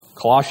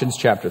Colossians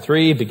chapter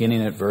 3,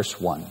 beginning at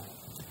verse 1.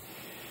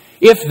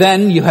 If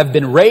then you have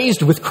been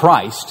raised with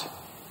Christ,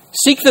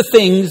 seek the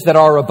things that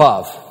are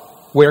above,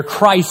 where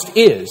Christ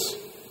is,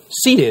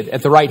 seated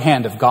at the right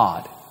hand of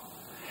God.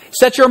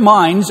 Set your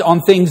minds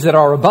on things that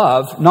are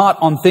above, not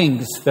on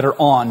things that are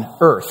on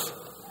earth.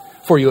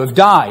 For you have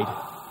died,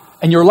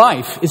 and your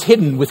life is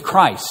hidden with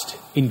Christ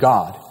in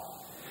God.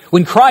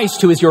 When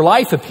Christ, who is your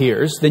life,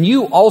 appears, then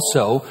you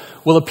also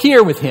will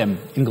appear with him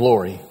in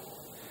glory.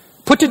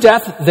 Put to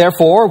death,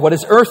 therefore, what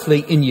is earthly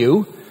in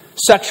you: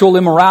 sexual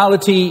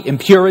immorality,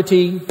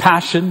 impurity,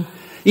 passion,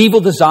 evil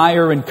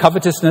desire, and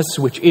covetousness,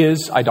 which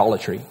is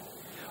idolatry.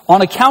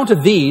 On account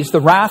of these, the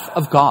wrath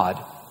of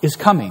God is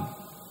coming.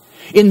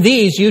 In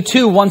these you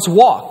too once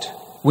walked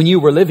when you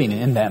were living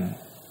in them.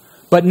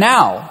 But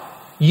now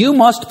you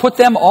must put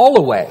them all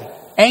away: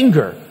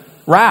 anger,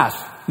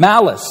 wrath,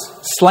 malice,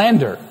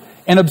 slander,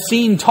 and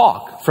obscene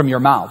talk from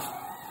your mouth.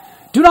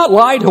 Do not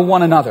lie to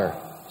one another,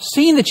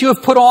 seeing that you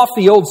have put off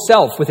the old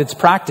self with its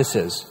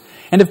practices,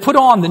 and have put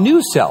on the new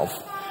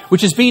self,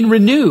 which is being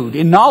renewed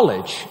in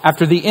knowledge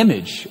after the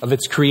image of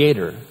its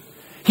creator.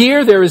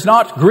 Here there is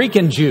not Greek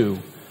and Jew,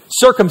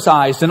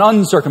 circumcised and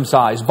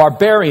uncircumcised,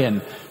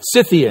 barbarian,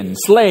 Scythian,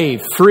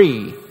 slave,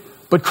 free,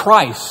 but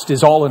Christ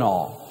is all in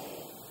all.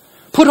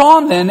 Put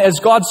on then, as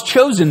God's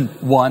chosen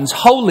ones,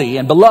 holy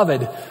and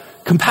beloved,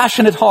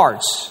 compassionate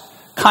hearts,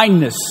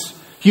 kindness,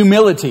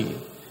 humility,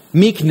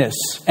 meekness,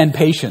 and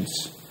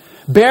patience,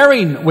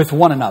 bearing with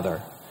one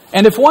another,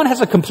 and if one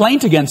has a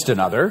complaint against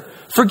another,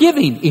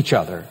 forgiving each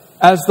other,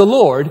 as the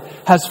Lord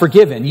has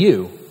forgiven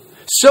you.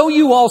 So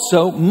you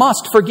also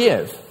must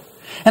forgive.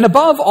 And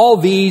above all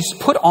these,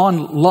 put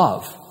on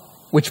love,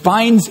 which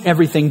binds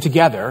everything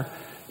together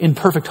in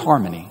perfect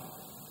harmony.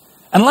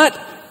 And let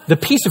the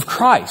peace of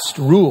Christ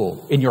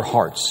rule in your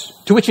hearts,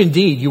 to which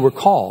indeed you were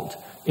called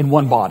in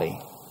one body.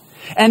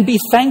 And be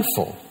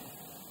thankful.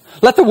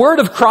 Let the word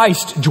of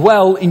Christ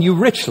dwell in you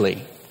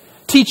richly,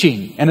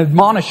 teaching and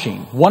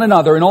admonishing one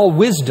another in all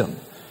wisdom,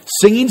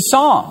 singing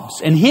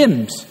psalms and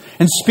hymns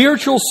and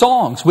spiritual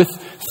songs with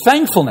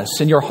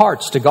thankfulness in your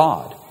hearts to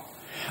God.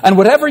 And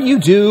whatever you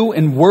do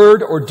in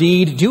word or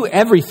deed, do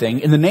everything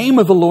in the name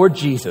of the Lord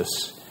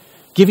Jesus,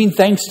 giving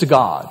thanks to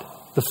God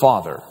the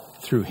Father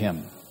through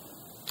him.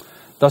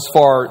 Thus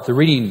far, the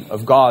reading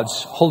of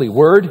God's holy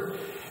word.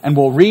 And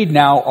we'll read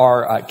now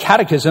our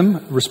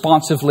catechism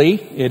responsively.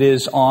 It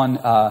is on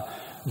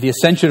the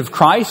Ascension of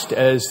Christ,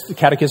 as the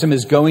Catechism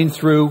is going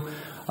through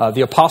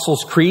the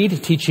Apostles'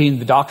 Creed, teaching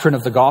the doctrine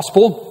of the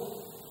gospel.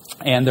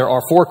 And there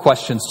are 4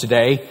 questions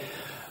today,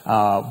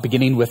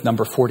 beginning with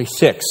number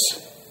 46.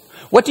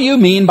 What do you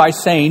mean by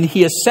saying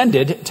he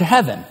ascended to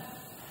heaven?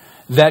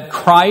 That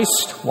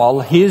Christ, while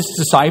his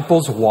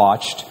disciples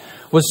watched,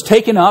 was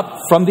taken up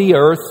from the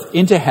earth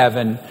into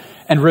heaven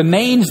and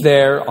remains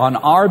there on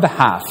our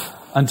behalf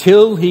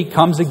until he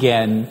comes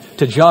again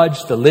to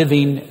judge the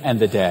living and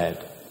the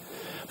dead.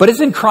 But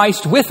isn't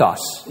Christ with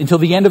us until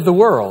the end of the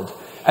world,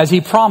 as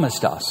he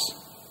promised us?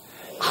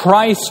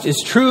 Christ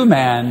is true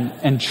man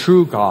and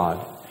true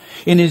God.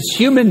 In his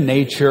human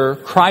nature,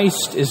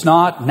 Christ is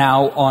not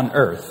now on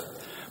earth,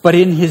 but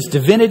in his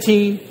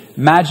divinity,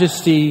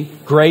 majesty,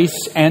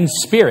 grace, and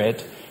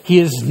spirit, he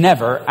is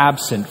never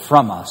absent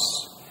from us.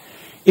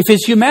 If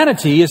his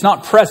humanity is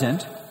not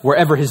present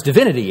wherever his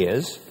divinity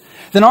is,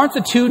 then aren't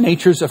the two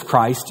natures of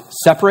Christ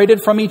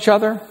separated from each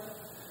other?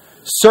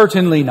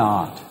 Certainly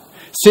not.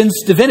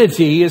 Since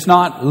divinity is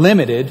not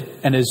limited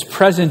and is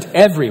present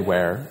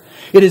everywhere,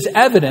 it is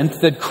evident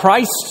that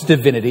Christ's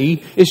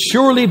divinity is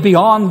surely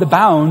beyond the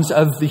bounds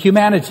of the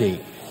humanity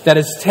that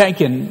is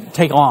take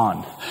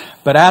on.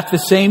 But at the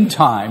same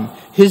time,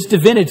 his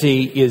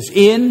divinity is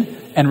in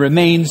and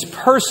remains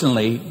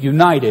personally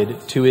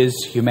united to his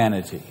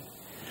humanity.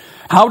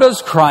 How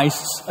does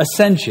Christ's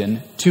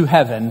ascension to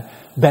heaven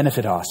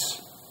benefit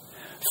us?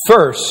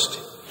 First,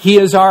 he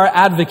is our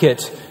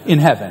advocate in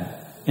heaven,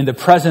 in the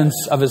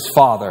presence of his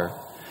Father.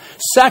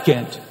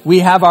 Second, we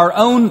have our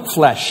own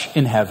flesh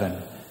in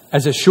heaven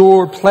as a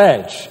sure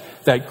pledge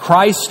that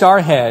Christ, our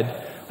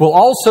head, will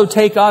also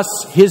take us,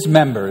 his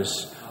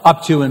members,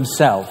 up to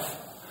himself.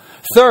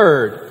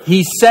 Third,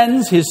 he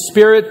sends his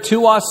Spirit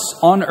to us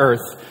on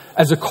earth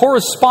as a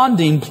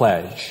corresponding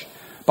pledge.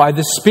 By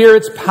the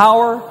Spirit's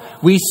power,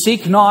 we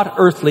seek not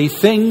earthly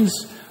things,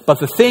 but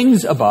the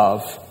things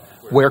above,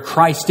 where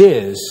Christ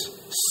is,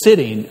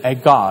 sitting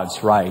at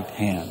God's right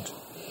hand.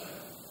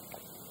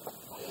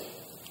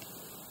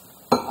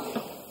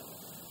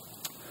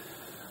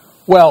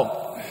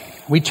 Well,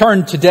 we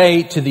turn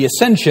today to the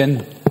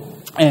Ascension,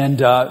 and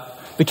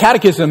the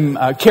Catechism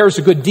cares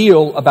a good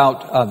deal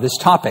about this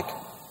topic.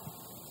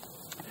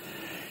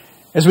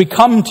 As we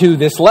come to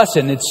this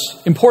lesson,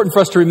 it's important for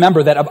us to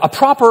remember that a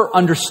proper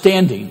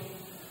understanding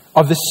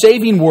of the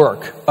saving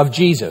work of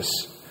Jesus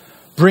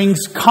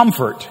brings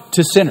comfort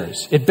to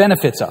sinners. It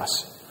benefits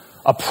us.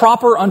 A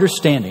proper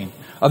understanding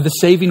of the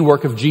saving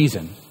work of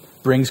Jesus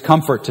brings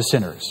comfort to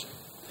sinners.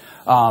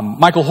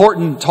 Michael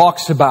Horton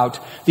talks about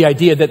the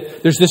idea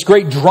that there's this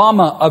great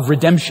drama of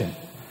redemption.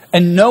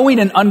 And knowing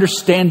and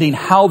understanding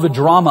how the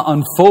drama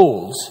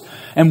unfolds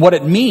and what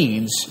it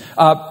means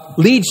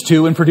leads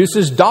to and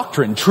produces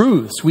doctrine,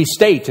 truths we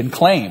state and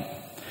claim.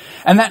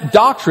 And that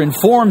doctrine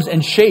forms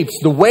and shapes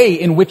the way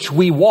in which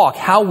we walk,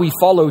 how we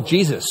follow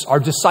Jesus, our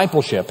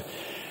discipleship,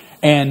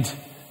 and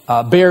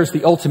bears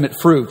the ultimate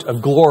fruit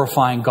of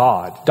glorifying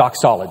God,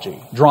 doxology.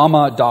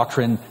 Drama,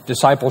 doctrine,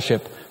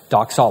 discipleship,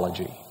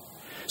 doxology.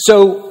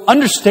 So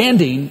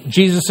understanding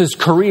Jesus'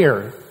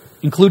 career,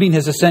 including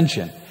his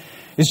ascension,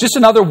 is just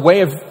another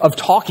way of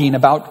talking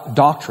about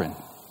doctrine.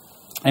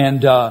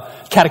 And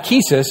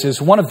catechesis is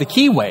one of the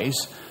key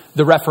ways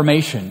the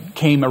Reformation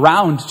came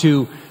around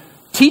to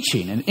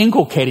teaching and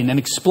inculcating and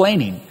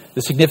explaining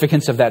the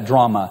significance of that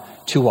drama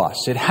to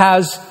us. It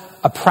has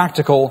a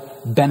practical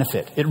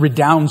benefit. It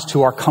redounds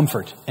to our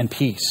comfort and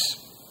peace.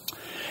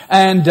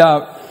 And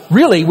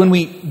really, when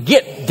we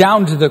get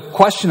down to the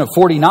question of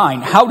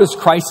 49, how does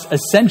Christ's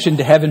ascension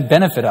to heaven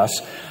benefit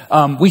us?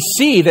 We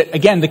see that,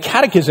 again, the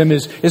Catechism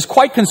is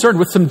quite concerned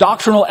with some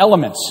doctrinal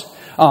elements.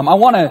 I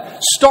want to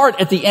start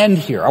at the end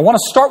here. I want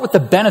to start with the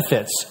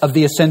benefits of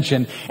the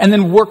ascension and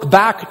then work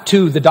back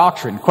to the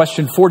doctrine,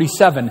 question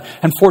 47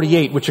 and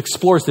 48, which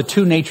explores the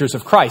two natures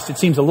of Christ. It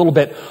seems a little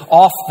bit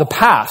off the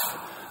path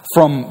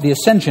from the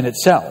ascension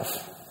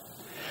itself.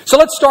 So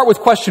let's start with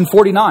question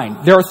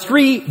 49. There are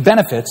three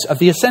benefits of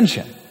the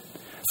ascension.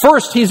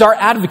 First, he's our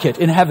advocate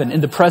in heaven in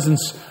the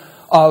presence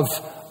of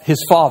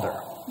his Father.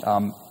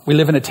 We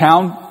live in a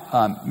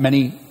town,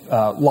 many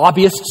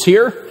lobbyists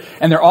here,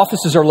 and their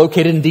offices are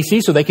located in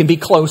D.C., so they can be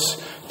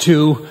close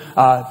to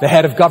the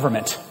head of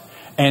government.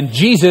 And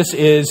Jesus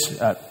is,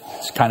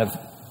 it's kind of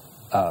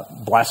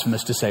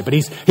blasphemous to say, but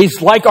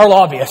he's like our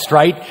lobbyist,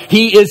 right?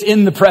 He is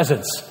in the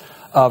presence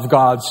of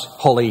God's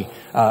holy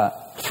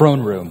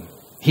throne room.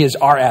 He is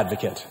our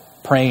advocate,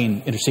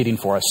 praying, interceding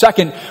for us.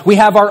 Second, we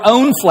have our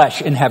own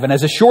flesh in heaven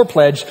as a sure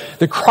pledge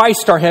that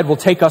Christ, our head, will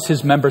take us,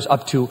 his members,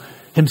 up to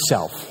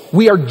himself.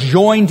 We are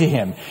joined to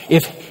him.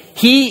 If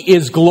he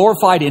is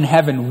glorified in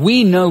heaven,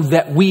 we know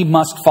that we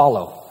must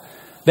follow.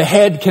 The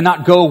head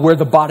cannot go where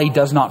the body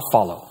does not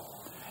follow.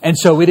 And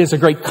so it is a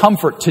great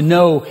comfort to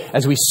know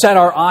as we set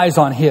our eyes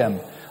on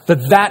him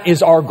that that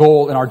is our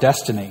goal and our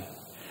destiny.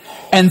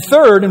 And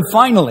third and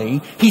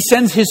finally, he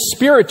sends his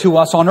Spirit to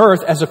us on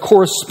earth as a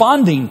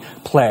corresponding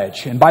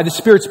pledge. And by the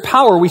Spirit's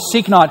power, we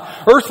seek not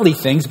earthly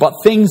things, but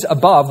things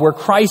above, where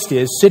Christ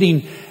is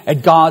sitting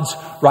at God's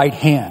right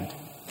hand.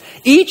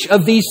 Each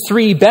of these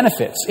three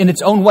benefits, in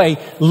its own way,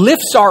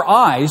 lifts our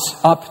eyes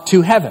up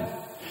to heaven.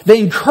 They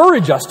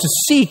encourage us to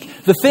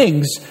seek the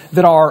things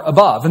that are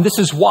above. And this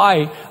is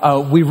why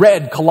we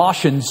read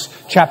Colossians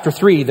chapter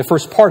 3, the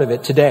first part of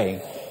it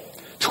today.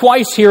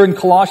 Twice here in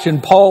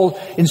Colossians, Paul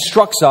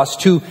instructs us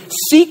to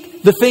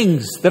seek the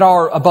things that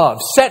are above.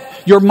 Set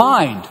your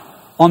mind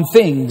on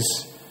things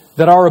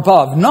that are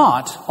above,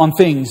 not on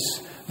things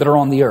that are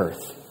on the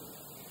earth.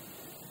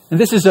 And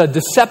this is a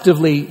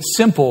deceptively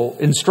simple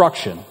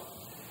instruction,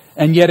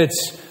 and yet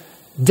it's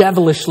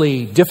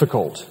devilishly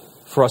difficult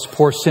for us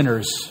poor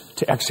sinners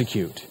to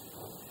execute.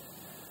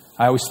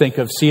 I always think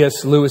of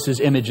C.S.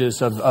 Lewis's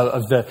images of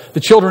the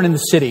children in the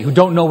city who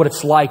don't know what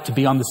it's like to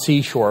be on the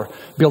seashore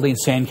building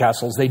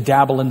sandcastles. They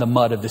dabble in the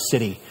mud of the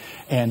city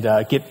and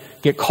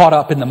get caught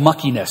up in the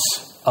muckiness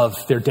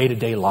of their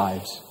day-to-day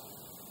lives.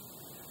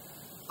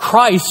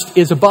 Christ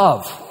is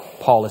above,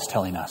 Paul is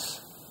telling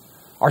us.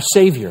 Our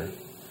Savior.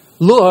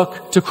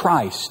 Look to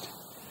Christ.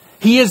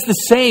 He is the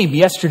same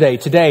yesterday,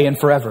 today, and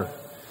forever.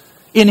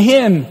 In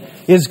him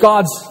is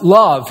God's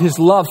love, his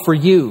love for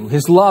you,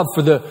 his love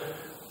for the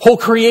whole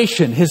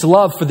creation, his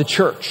love for the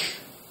church.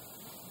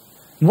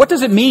 What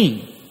does it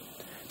mean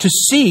to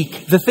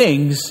seek the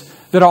things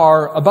that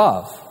are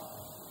above?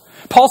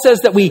 Paul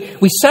says that we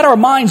set our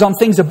minds on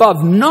things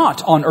above,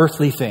 not on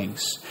earthly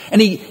things.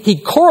 And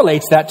he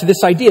correlates that to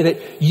this idea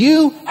that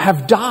you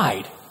have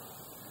died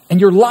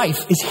and your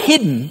life is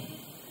hidden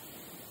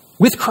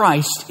with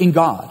Christ in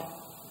God.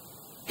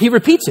 He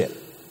repeats it.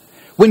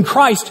 When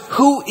Christ,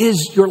 who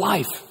is your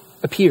life,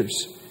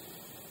 appears,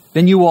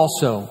 then you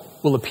also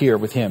will appear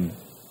with him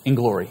in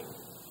glory.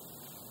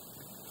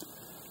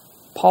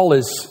 Paul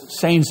is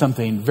saying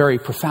something very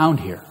profound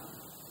here.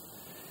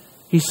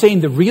 He's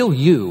saying the real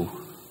you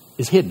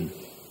is hidden.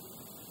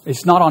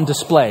 It's not on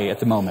display at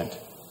the moment.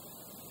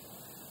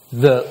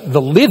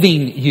 The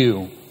living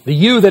you, the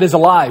you that is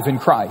alive in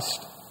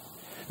Christ,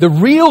 the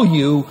real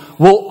you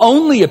will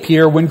only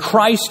appear when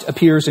Christ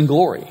appears in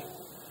glory.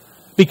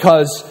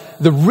 Because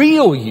the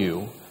real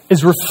you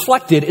is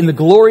reflected in the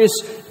glorious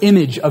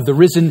image of the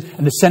risen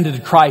and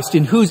ascended Christ,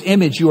 in whose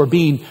image you are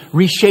being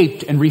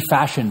reshaped and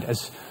refashioned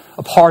as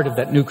a part of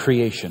that new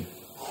creation.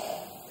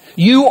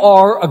 You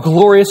are a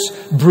glorious,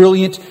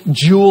 brilliant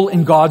jewel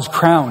in God's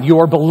crown. You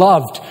are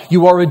beloved.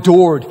 You are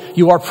adored.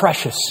 You are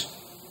precious.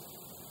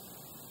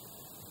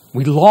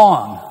 We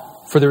long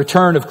for the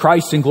return of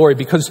Christ in glory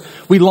because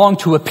we long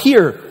to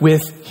appear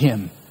with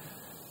him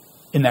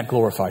in that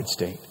glorified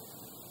state.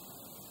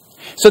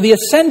 So the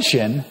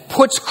ascension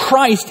puts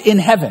Christ in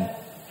heaven,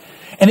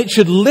 and it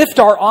should lift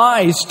our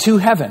eyes to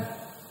heaven.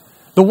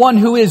 The one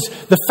who is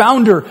the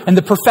founder and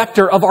the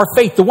perfecter of our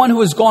faith. The one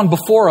who has gone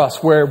before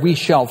us where we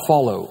shall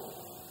follow.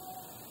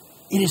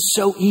 It is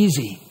so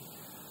easy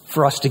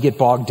for us to get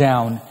bogged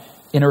down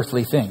in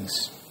earthly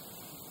things.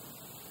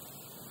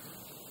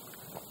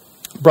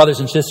 Brothers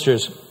and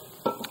sisters,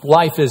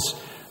 life is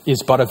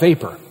but a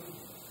vapor.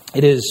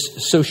 It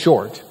is so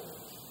short.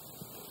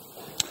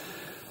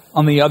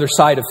 On the other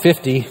side of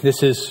 50,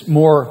 this is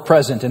more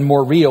present and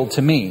more real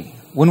to me.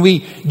 When we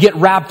get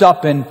wrapped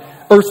up in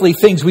earthly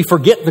things, we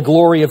forget the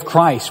glory of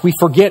Christ. We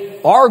forget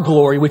our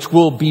glory, which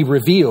will be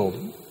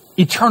revealed.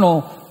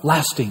 Eternal,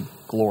 lasting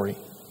glory.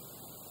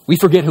 We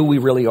forget who we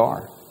really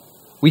are.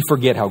 We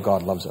forget how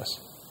God loves us.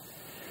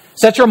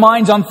 Set your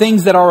minds on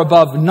things that are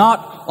above,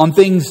 not on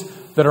things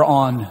that are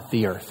on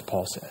the earth,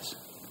 Paul says.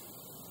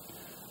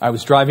 I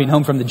was driving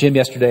home from the gym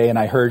yesterday and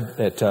I heard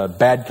that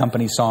Bad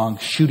Company song,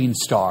 Shooting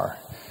Star.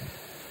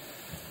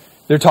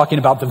 They're talking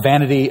about the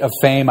vanity of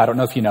fame. I don't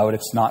know if you know it.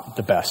 It's not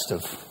the best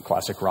of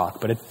classic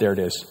rock, but there it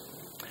is.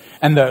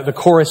 And the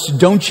chorus,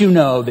 don't you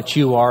know that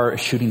you are a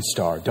shooting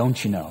star?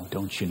 Don't you know?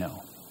 Don't you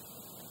know?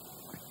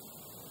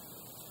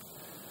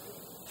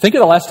 Think of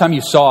the last time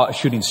you saw a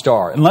shooting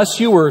star. Unless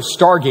you were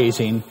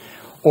stargazing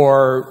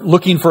or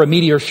looking for a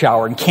meteor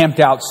shower and camped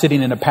out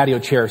sitting in a patio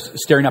chair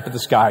staring up at the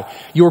sky,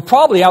 you were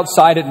probably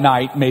outside at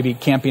night, maybe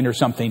camping or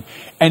something,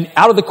 and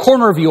out of the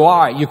corner of your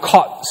eye, you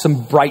caught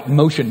some bright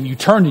motion. You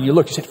turned and you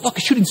looked. You said, look,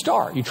 a shooting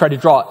star. You tried to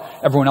draw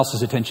everyone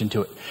else's attention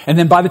to it. And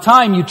then by the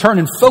time you turn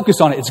and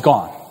focus on it, it's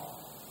gone.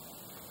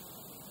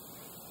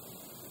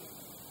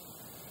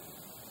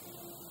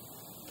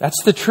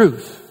 That's the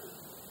truth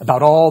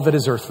about all that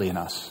is earthly in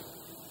us.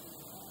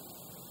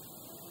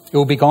 It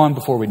will be gone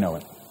before we know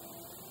it.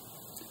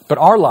 But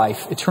our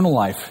life, eternal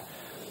life,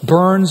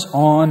 burns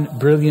on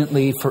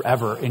brilliantly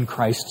forever in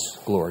Christ's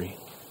glory.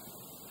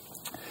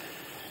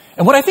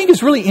 And what I think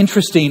is really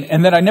interesting,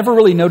 and that I never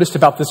really noticed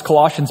about this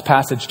Colossians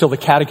passage till the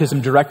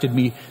Catechism directed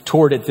me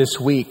toward it this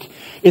week,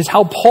 is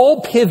how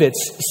Paul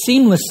pivots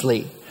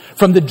seamlessly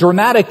from the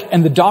dramatic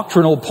and the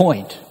doctrinal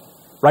point.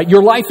 Right?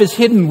 Your life is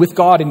hidden with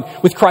God and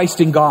with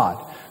Christ in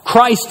God.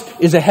 Christ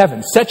is a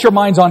heaven. Set your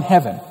minds on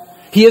heaven.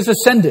 He is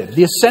ascended,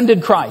 the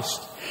ascended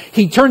Christ.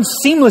 He turns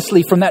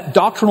seamlessly from that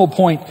doctrinal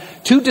point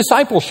to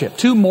discipleship,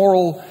 to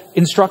moral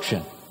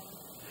instruction.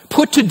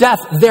 Put to death,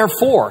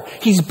 therefore.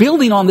 He's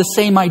building on the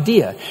same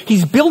idea.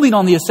 He's building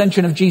on the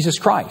ascension of Jesus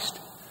Christ.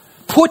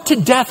 Put to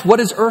death what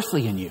is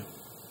earthly in you.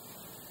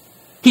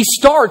 He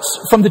starts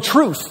from the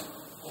truth,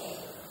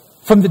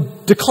 from the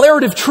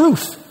declarative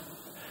truth,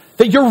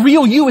 that your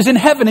real you is in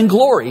heaven in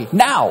glory,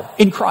 now,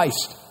 in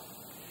Christ.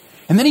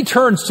 And then he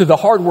turns to the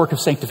hard work of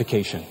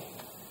sanctification.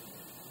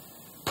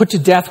 Put to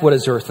death what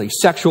is earthly,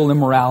 sexual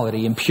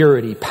immorality,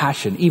 impurity,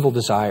 passion, evil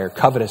desire,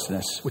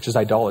 covetousness, which is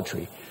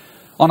idolatry.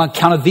 On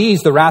account of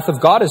these, the wrath of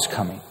God is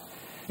coming.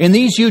 In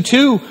these you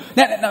too...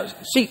 Now,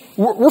 see,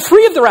 we're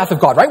free of the wrath of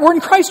God, right? We're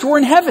in Christ, we're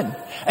in heaven.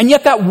 And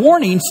yet that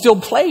warning still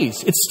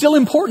plays. It's still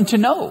important to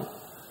know.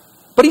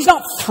 But he's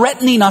not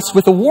threatening us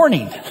with a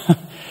warning.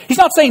 He's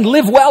not saying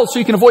live well so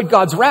you can avoid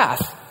God's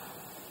wrath.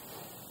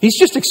 He's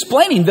just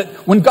explaining that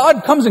when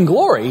God comes in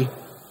glory,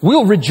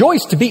 we'll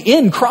rejoice to be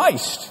in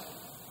Christ.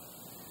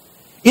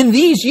 In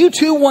these you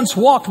too once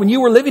walked when you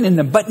were living in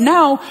them, but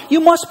now you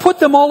must put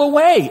them all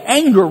away.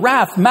 Anger,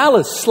 wrath,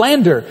 malice,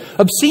 slander,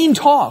 obscene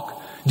talk.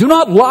 Do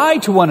not lie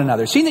to one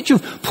another, seeing that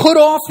you've put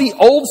off the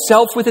old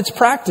self with its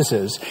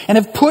practices and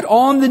have put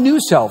on the new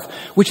self,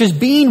 which is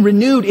being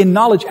renewed in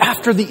knowledge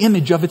after the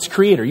image of its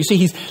creator. You see,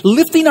 he's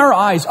lifting our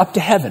eyes up to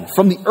heaven,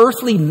 from the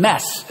earthly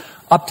mess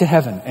up to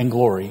heaven and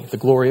glory, the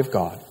glory of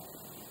God.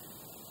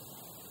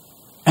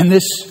 And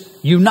this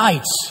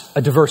unites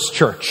a diverse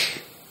church.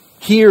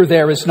 Here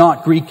there is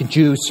not Greek and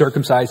Jew,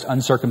 circumcised,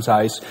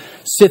 uncircumcised,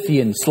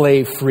 Scythian,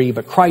 slave, free,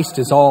 but Christ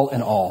is all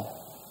in all.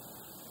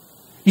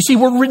 You see,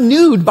 we're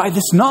renewed by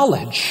this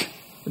knowledge.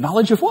 The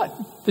knowledge of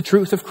what? The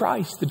truth of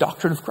Christ, the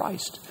doctrine of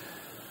Christ.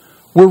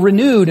 We're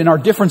renewed and our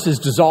differences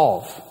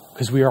dissolve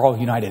because we are all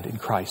united in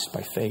Christ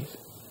by faith.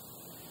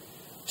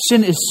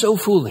 Sin is so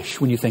foolish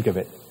when you think of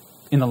it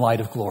in the light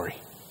of glory.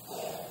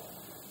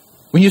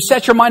 When you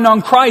set your mind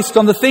on Christ,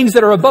 on the things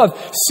that are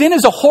above, sin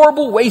is a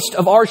horrible waste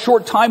of our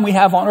short time we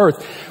have on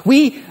earth.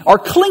 We are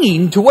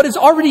clinging to what is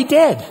already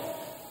dead.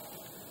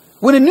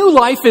 When a new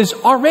life is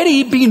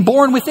already being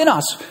born within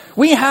us,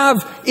 we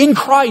have in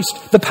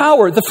Christ the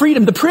power, the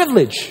freedom, the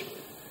privilege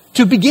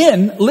to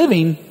begin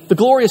living the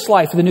glorious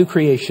life of the new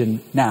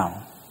creation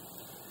now.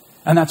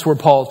 And that's where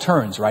Paul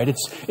turns, right?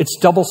 It's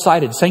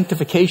double-sided.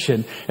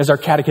 Sanctification, as our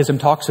catechism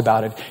talks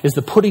about it, is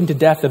the putting to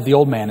death of the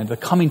old man and the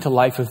coming to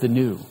life of the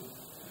new.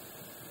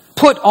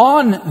 Put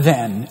on,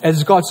 then,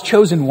 as God's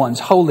chosen ones,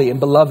 holy and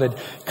beloved,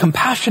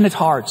 compassionate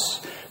hearts,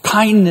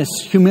 kindness,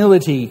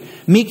 humility,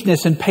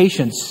 meekness, and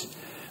patience,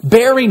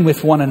 bearing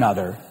with one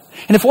another.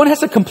 And if one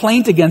has a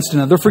complaint against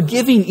another,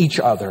 forgiving each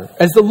other,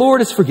 as the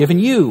Lord has forgiven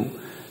you,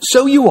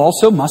 so you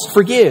also must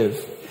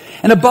forgive.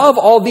 And above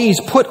all these,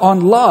 put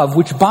on love,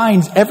 which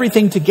binds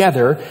everything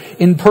together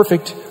in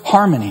perfect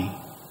harmony.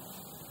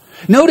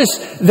 Notice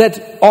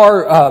that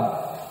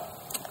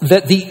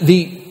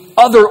the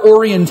other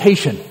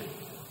orientation,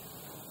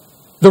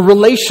 the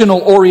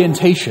relational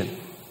orientation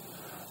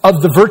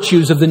of the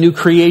virtues of the new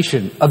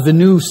creation, of the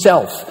new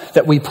self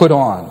that we put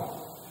on.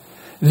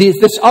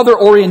 This other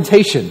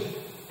orientation,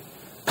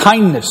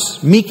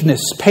 kindness,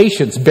 meekness,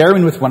 patience,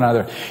 bearing with one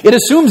another, it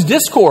assumes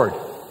discord.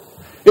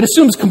 It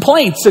assumes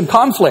complaints and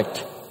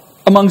conflict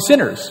among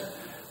sinners,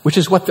 which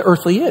is what the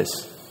earthly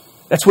is.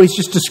 That's what he's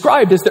just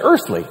described as the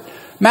earthly.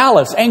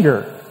 Malice,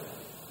 anger.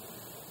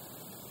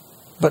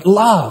 But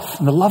love,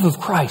 and the love of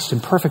Christ in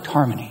perfect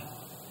harmony,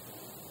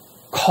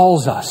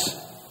 calls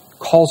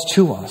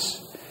to us,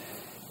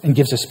 and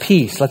gives us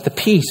peace. Let the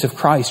peace of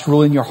Christ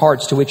rule in your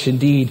hearts, to which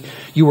indeed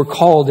you were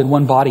called in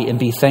one body, and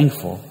be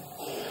thankful.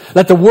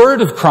 Let the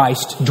word of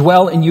Christ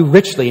dwell in you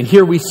richly. And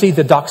here we see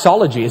the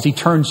doxology as he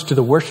turns to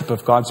the worship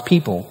of God's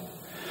people.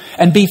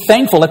 And be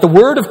thankful. Let the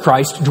word of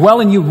Christ dwell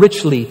in you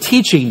richly,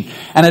 teaching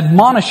and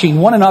admonishing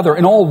one another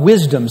in all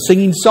wisdom,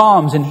 singing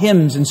psalms and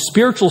hymns and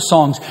spiritual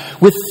songs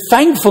with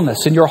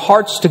thankfulness in your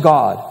hearts to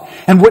God.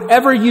 And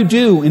whatever you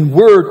do in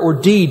word or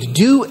deed,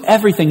 do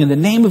everything in the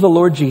name of the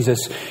Lord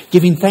Jesus,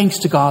 giving thanks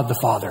to God the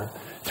Father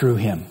through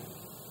him.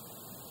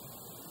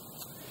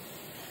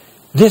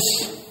 This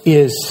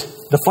is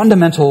the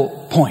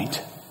fundamental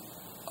point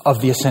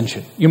of the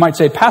Ascension. You might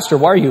say, Pastor,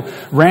 why are you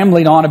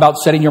rambling on about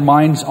setting your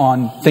minds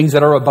on things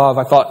that are above?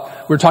 I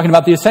thought we were talking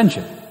about the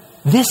Ascension.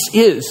 This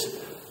is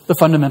the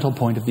fundamental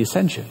point of the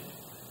Ascension.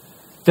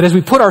 That as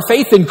we put our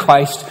faith in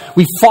Christ,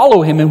 we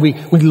follow him and we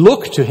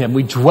look to him.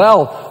 We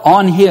dwell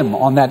on him,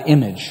 on that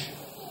image.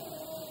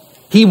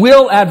 He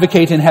will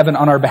advocate in heaven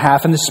on our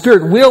behalf, and the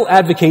Spirit will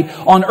advocate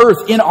on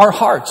earth in our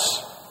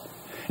hearts.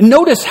 And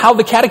notice how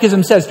the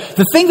Catechism says,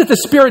 the thing that the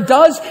Spirit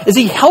does is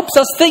he helps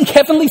us think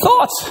heavenly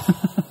thoughts.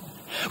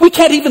 We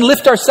can't even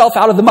lift ourselves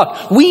out of the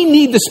muck. We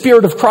need the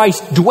Spirit of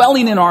Christ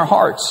dwelling in our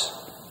hearts,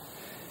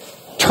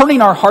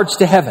 turning our hearts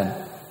to heaven.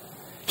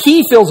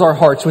 He fills our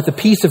hearts with the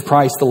peace of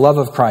Christ, the love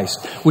of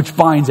Christ, which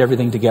binds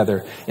everything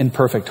together in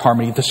perfect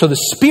harmony. So the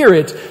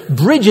Spirit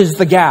bridges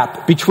the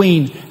gap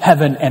between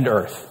heaven and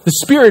earth. The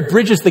Spirit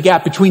bridges the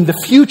gap between the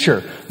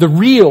future, the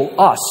real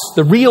us,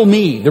 the real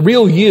me, the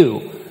real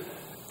you,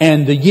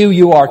 and the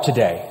you are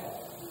today,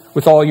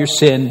 with all your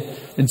sin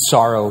and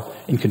sorrow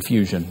and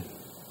confusion.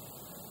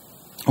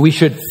 We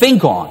should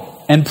think on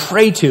and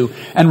pray to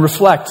and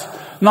reflect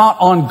not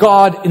on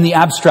God in the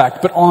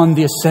abstract, but on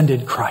the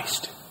ascended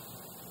Christ.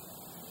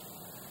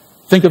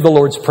 Think of the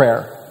Lord's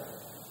Prayer.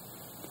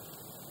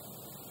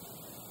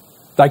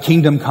 Thy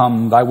kingdom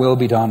come, thy will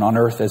be done on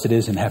earth as it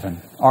is in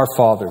heaven. Our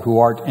Father, who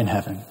art in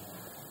heaven.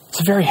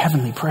 It's a very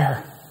heavenly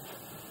prayer.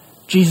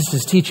 Jesus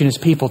is teaching his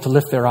people to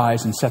lift their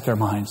eyes and set their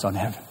minds on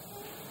heaven.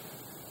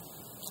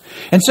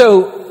 And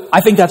so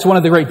I think that's one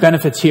of the great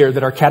benefits here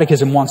that our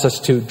catechism wants us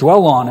to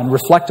dwell on and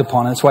reflect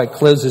upon. And that's why it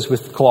closes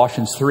with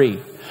Colossians 3.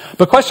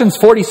 But questions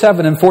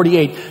 47 and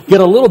 48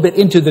 get a little bit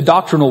into the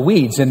doctrinal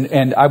weeds,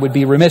 and I would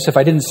be remiss if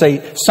I didn't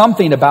say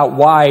something about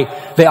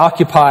why they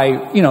occupy,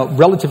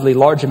 relatively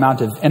large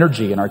amount of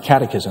energy in our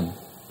catechism.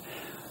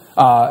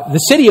 The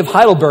city of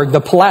Heidelberg,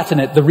 the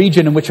Palatinate, the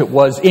region in which it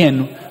was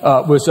in,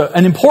 was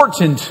an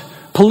important,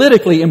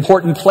 politically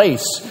important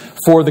place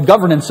for the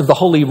governance of the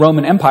Holy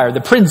Roman Empire.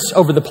 The prince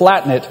over the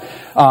Palatinate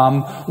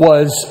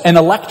was an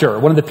elector,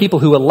 one of the people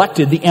who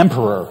elected the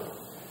emperor.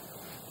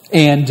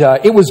 And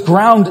it was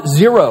ground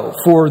zero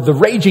for the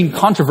raging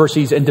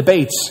controversies and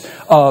debates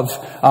of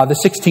the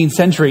 16th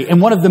century. And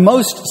one of the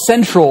most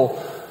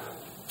central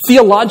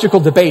theological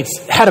debates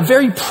had a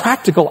very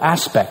practical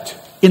aspect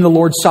in the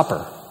Lord's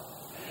Supper.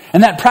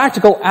 And that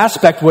practical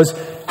aspect was,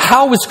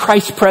 how is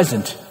Christ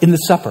present in the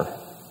supper?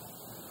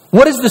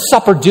 What is the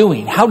supper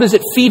doing? How does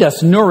it feed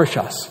us, nourish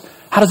us?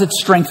 How does it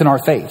strengthen our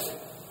faith?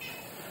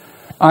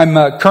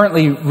 I'm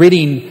currently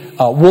reading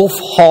Wolf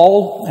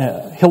Hall,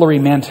 Hilary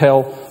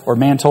Mantel,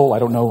 I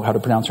don't know how to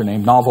pronounce her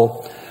name,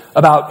 novel,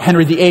 about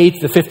Henry VIII,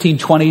 the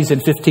 1520s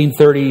and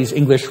 1530s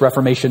English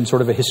Reformation,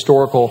 sort of a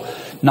historical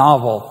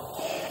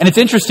novel. And it's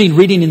interesting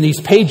reading in these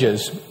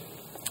pages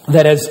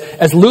that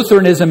as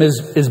Lutheranism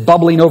is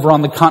bubbling over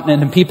on the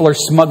continent and people are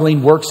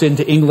smuggling works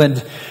into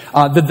England,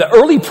 the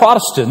early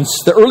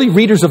Protestants, the early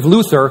readers of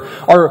Luther,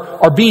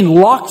 are being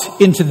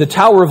locked into the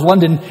Tower of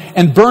London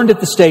and burned at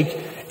the stake.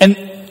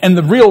 And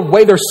the real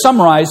way they're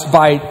summarized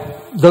by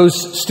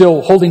those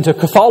still holding to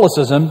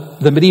Catholicism,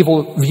 the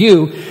medieval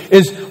view,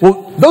 is,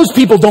 well, those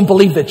people don't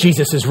believe that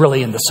Jesus is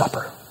really in the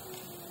supper.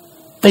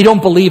 They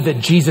don't believe that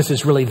Jesus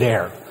is really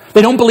there.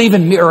 They don't believe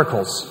in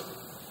miracles.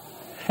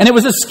 And it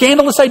was a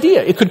scandalous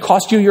idea. It could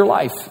cost you your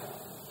life.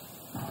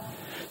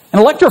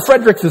 And Elector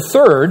Frederick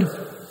III,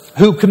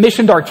 who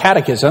commissioned our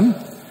catechism,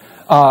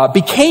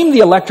 became the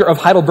elector of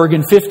Heidelberg in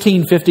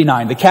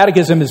 1559. The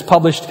catechism is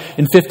published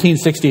in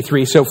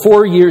 1563, so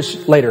 4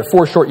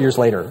 short years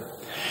later.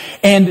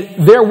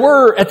 And there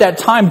were, at that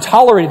time,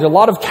 tolerated a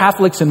lot of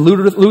Catholics and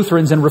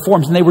Lutherans and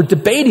Reforms, and they were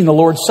debating the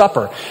Lord's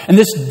Supper. And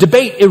this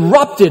debate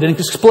erupted and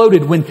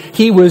exploded when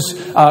he was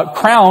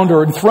crowned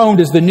or enthroned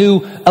as the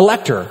new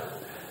elector.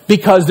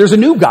 because there's a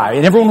new guy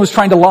and everyone was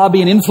trying to lobby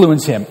and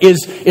influence him.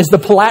 Is the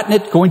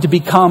Palatinate going to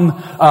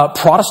become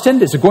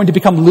Protestant? Is it going to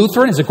become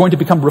Lutheran? Is it going to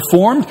become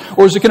Reformed?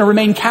 Or is it going to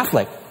remain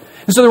Catholic?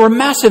 And so there were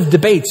massive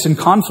debates and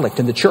conflict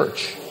in the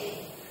church.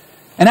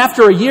 And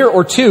after a year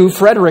or two,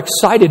 Frederick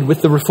sided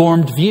with the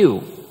Reformed view,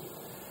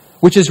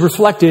 which is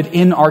reflected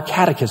in our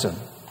Catechism.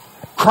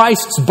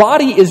 Christ's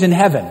body is in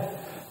heaven.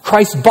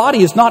 Christ's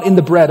body is not in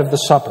the bread of the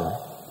supper.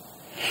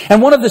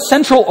 And one of the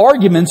central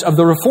arguments of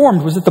the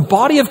Reformed was that the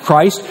body of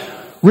Christ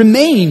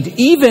remained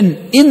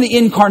even in the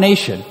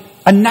incarnation,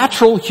 a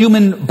natural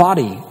human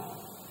body.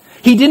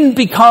 He didn't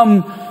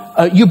become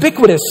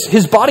ubiquitous.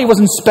 His body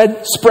wasn't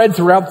spread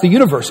throughout the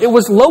universe. It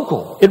was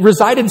local. It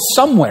resided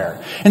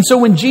somewhere. And so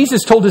when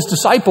Jesus told his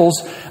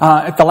disciples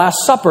at the Last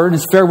Supper in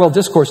his farewell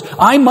discourse,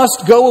 I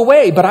must go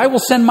away, but I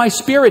will send my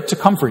Spirit to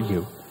comfort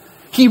you,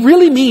 he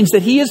really means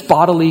that he is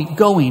bodily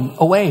going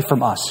away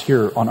from us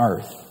here on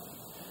earth.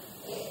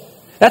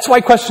 That's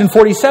why question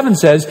 47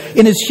 says,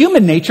 in his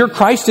human nature,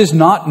 Christ is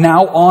not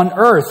now on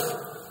earth.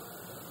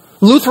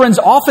 Lutherans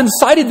often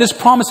cited this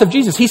promise of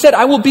Jesus. He said,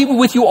 I will be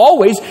with you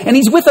always, and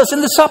he's with us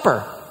in the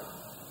supper.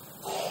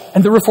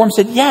 And the Reformed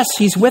said, yes,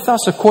 he's with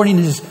us according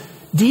to his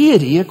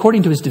deity,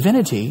 according to his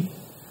divinity,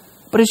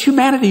 but his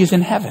humanity is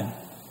in heaven.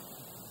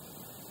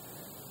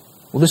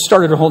 Well, this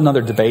started a whole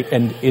other debate,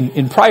 and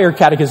in prior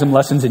catechism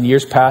lessons in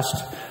years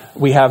past,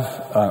 we have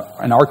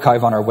an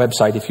archive on our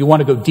website. If you want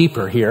to go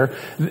deeper here,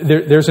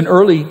 there's an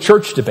early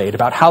church debate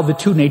about how the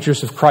two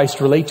natures of Christ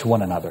relate to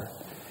one another.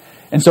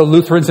 And so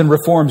Lutherans and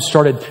Reforms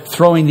started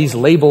throwing these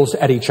labels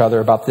at each other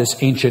about this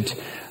ancient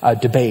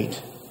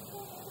debate.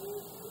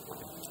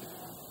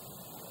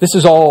 This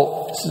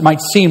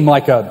might seem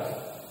like a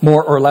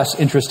more or less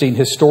interesting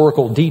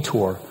historical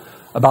detour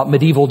about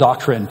medieval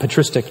doctrine,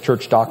 patristic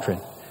church doctrine.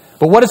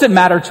 But what does it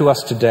matter to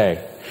us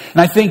today?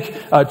 And I think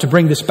to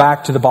bring this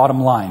back to the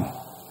bottom line,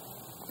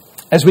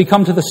 as we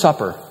come to the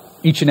supper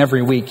each and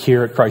every week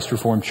here at Christ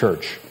Reformed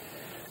Church,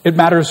 it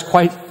matters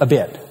quite a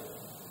bit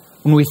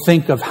when we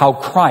think of how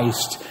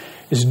Christ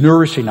is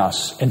nourishing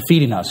us and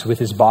feeding us with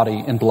his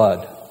body and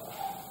blood.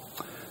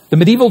 The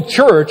medieval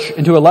church,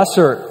 and to a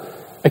lesser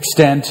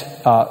extent,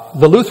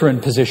 the Lutheran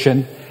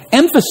position,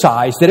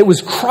 emphasized that it was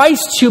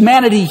Christ's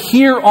humanity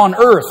here on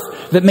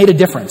earth that made a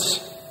difference.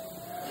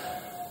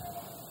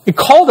 It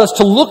called us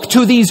to look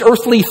to these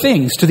earthly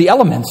things, to the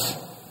elements,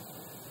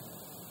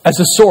 as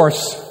a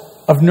source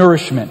of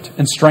nourishment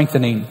and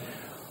strengthening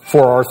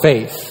for our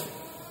faith.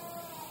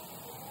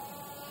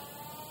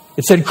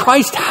 It said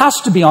Christ has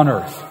to be on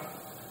earth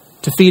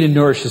to feed and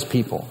nourish his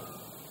people.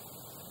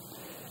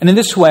 And in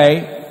this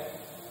way,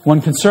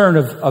 one concern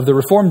of the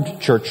Reformed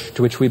Church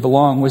to which we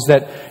belong was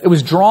that it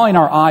was drawing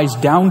our eyes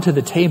down to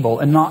the table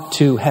and not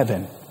to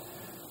heaven,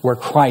 where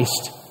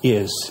Christ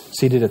is,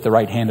 seated at the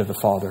right hand of the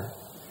Father.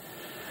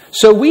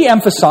 So we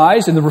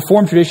emphasize, and the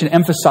Reformed tradition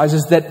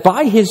emphasizes, that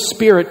by his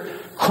Spirit,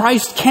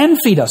 Christ can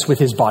feed us with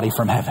his body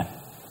from heaven.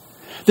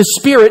 The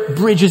Spirit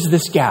bridges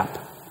this gap.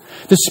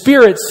 The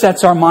Spirit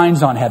sets our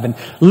minds on heaven,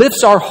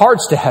 lifts our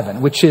hearts to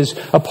heaven, which is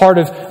a part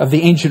of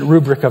the ancient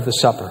rubric of the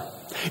supper.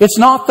 It's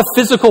not the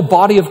physical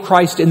body of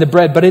Christ in the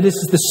bread, but it is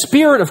the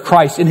Spirit of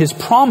Christ in his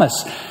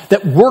promise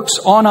that works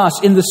on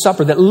us in the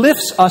supper, that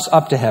lifts us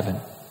up to heaven,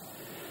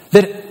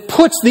 that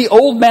puts the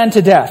old man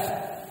to death,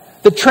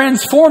 that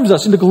transforms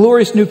us into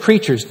glorious new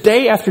creatures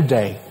day after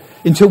day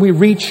until we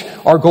reach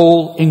our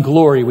goal in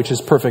glory, which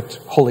is perfect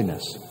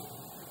holiness.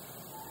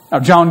 Now,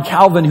 John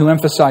Calvin, who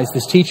emphasized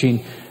this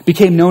teaching,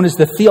 became known as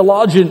the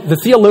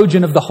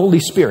theologian of the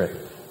Holy Spirit.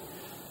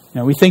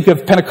 You know, we think of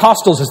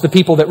Pentecostals as the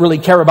people that really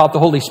care about the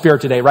Holy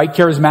Spirit today, right?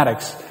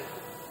 Charismatics.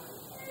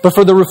 But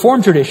for the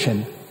Reformed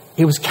tradition,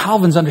 it was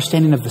Calvin's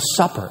understanding of the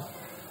supper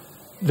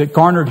that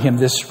garnered him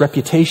this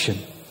reputation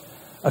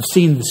of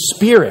seeing the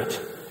Spirit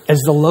as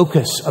the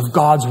locus of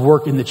God's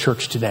work in the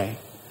church today,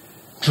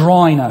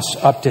 drawing us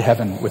up to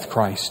heaven with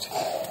Christ.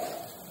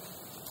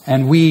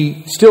 And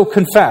we still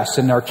confess,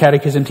 and our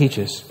catechism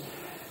teaches,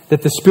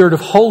 that the Spirit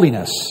of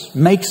holiness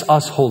makes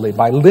us holy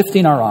by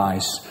lifting our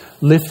eyes,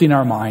 lifting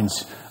our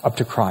minds up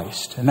to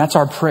Christ. And that's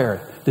our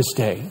prayer this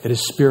day, that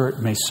his Spirit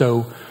may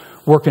so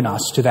work in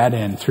us to that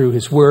end through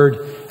his word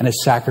and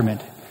his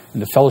sacrament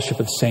and the fellowship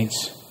of the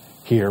saints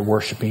here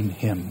worshiping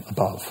him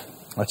above.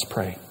 Let's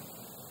pray.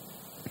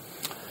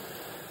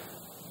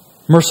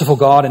 Merciful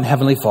God and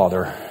Heavenly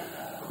Father,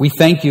 we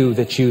thank you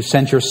that you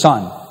sent your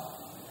Son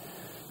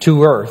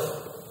to earth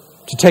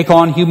to take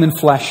on human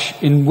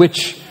flesh in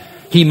which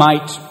he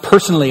might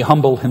personally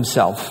humble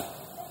himself,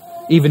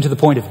 even to the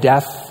point of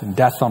death and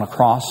death on a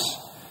cross.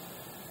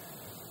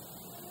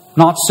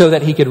 Not so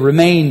that he could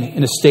remain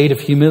in a state of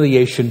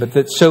humiliation, but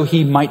that so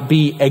he might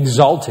be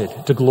exalted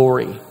to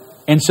glory,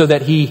 and so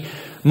that he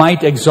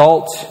might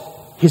exalt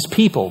his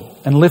people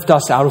and lift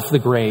us out of the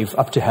grave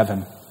up to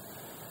heaven.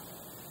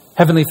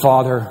 Heavenly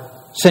Father,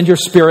 send your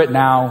Spirit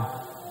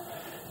now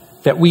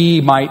that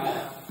we might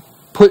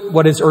put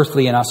what is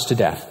earthly in us to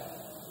death,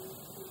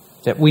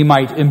 that we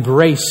might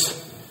embrace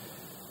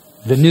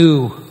the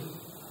new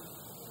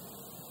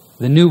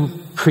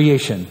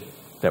creation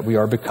that we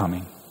are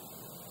becoming.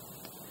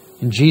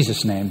 In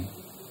Jesus' name,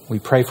 we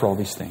pray for all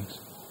these things.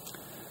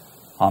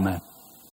 Amen.